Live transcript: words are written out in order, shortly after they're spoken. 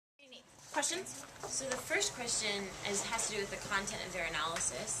Questions? So the first question has to do with the content of their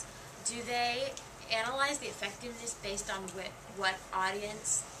analysis. Do they analyze the effectiveness based on what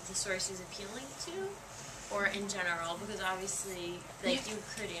audience the source is appealing to, or in general? Because obviously, you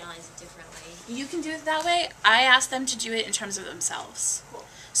could analyze it differently. You can do it that way. I ask them to do it in terms of themselves. Cool.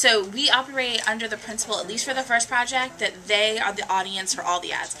 So we operate under the principle, at least for the first project, that they are the audience for all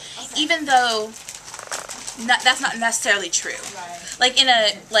the ads, even though that's not necessarily true. Right.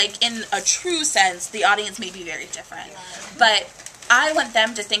 Like in a true sense, the audience may be very different, but I want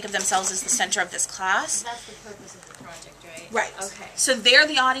them to think of themselves as the center of this class. That's the purpose of the project, right? Right. Okay. So they're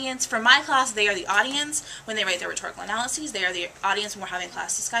the audience. For my class, they are the audience when they write their rhetorical analyses. They are the audience when we're having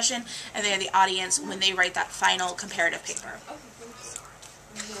class discussion. And they are the audience when they write that final comparative paper. Okay,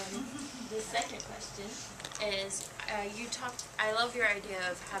 thank you. The second question is, I love your idea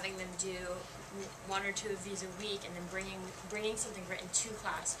of having them do one or two of these a week and then bringing something written to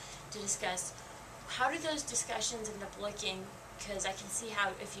class to discuss. How do those discussions end up looking? Because I can see how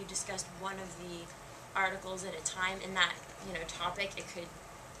if you discussed one of the articles at a time in that topic, it could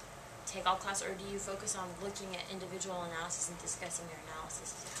take all class, or do you focus on looking at individual analysis and discussing their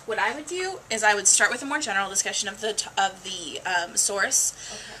analysis? What I would do is I would start with a more general discussion of the source.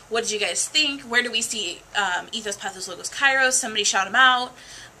 Okay. What did you guys think? Where do we see ethos, pathos, logos, kairos? Somebody shout them out.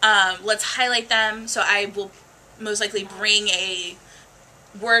 Let's highlight them. So I will most likely bring a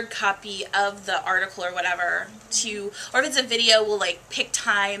word copy of the article or whatever or if it's a video, we'll pick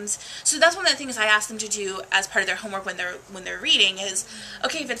times. So that's one of the things I ask them to do as part of their homework when they're reading is,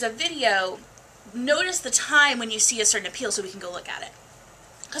 okay, if it's a video, notice the time when you see a certain appeal so we can go look at it.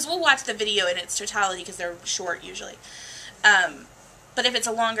 Because we'll watch the video in its totality because they're short usually. But if it's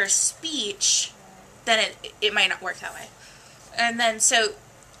a longer speech, then it might not work that way. And then so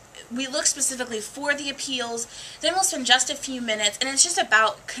we look specifically for the appeals, then we'll spend just a few minutes, and it's just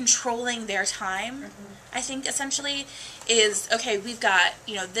about controlling their time, I think, essentially, is, okay, we've got,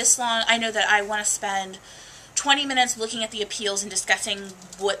 this long, I know that I want to spend 20 minutes looking at the appeals and discussing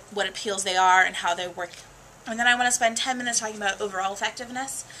what appeals they are and how they work, and then I want to spend 10 minutes talking about overall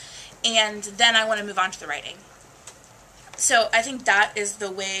effectiveness, and then I want to move on to the writing. So I think that is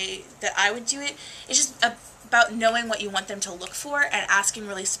the way that I would do it. It's just about knowing what you want them to look for and asking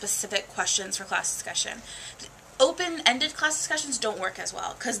really specific questions for class discussion. Open-ended class discussions don't work as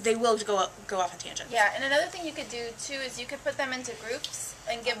well because they will go off on tangents. Yeah, and another thing you could do too is you could put them into groups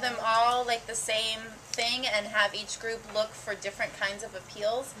and give them all the same thing and have each group look for different kinds of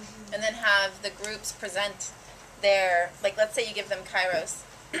appeals, and then have the groups present their, let's say you give them kairos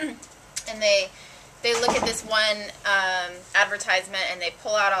and they look at this one advertisement and they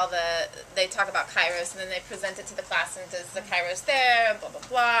pull out they talk about kairos, and then they present it to the class, and does the kairos there, and blah, blah,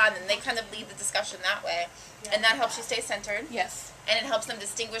 blah, and then they kind of lead the discussion that way. And that helps you stay centered. Yes. And it helps them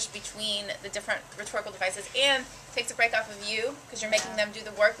distinguish between the different rhetorical devices, and takes a break off of you, because you're making them do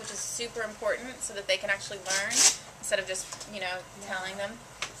the work, which is super important, so that they can actually learn, instead of just, telling them.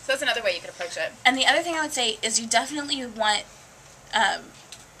 So that's another way you could approach it. And the other thing I would say is you definitely want,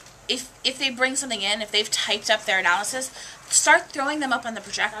 if they bring something in, if they've typed up their analysis, start throwing them up on the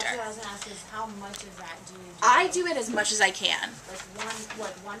projector. That's what I was going to ask, is how much of that do you do? I do it as much as I can.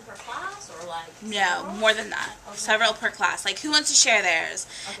 One per class, or No, several? more than that. Okay. Several per class. Who wants to share theirs?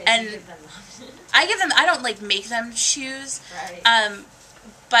 Okay, and so you give them I give them, I don't make them choose. Right.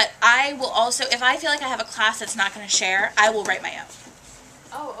 But I will also, if I feel like I have a class that's not going to share, I will write my own.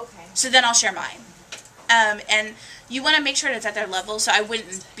 Oh, okay. So then I'll share mine. And you want to make sure that it's at their level, so I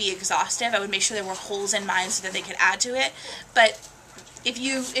wouldn't be exhaustive. I would make sure there were holes in mine so that they could add to it. But if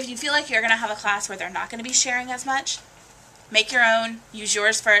you feel like you're going to have a class where they're not going to be sharing as much, make your own, use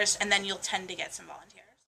yours first, and then you'll tend to get some volunteers.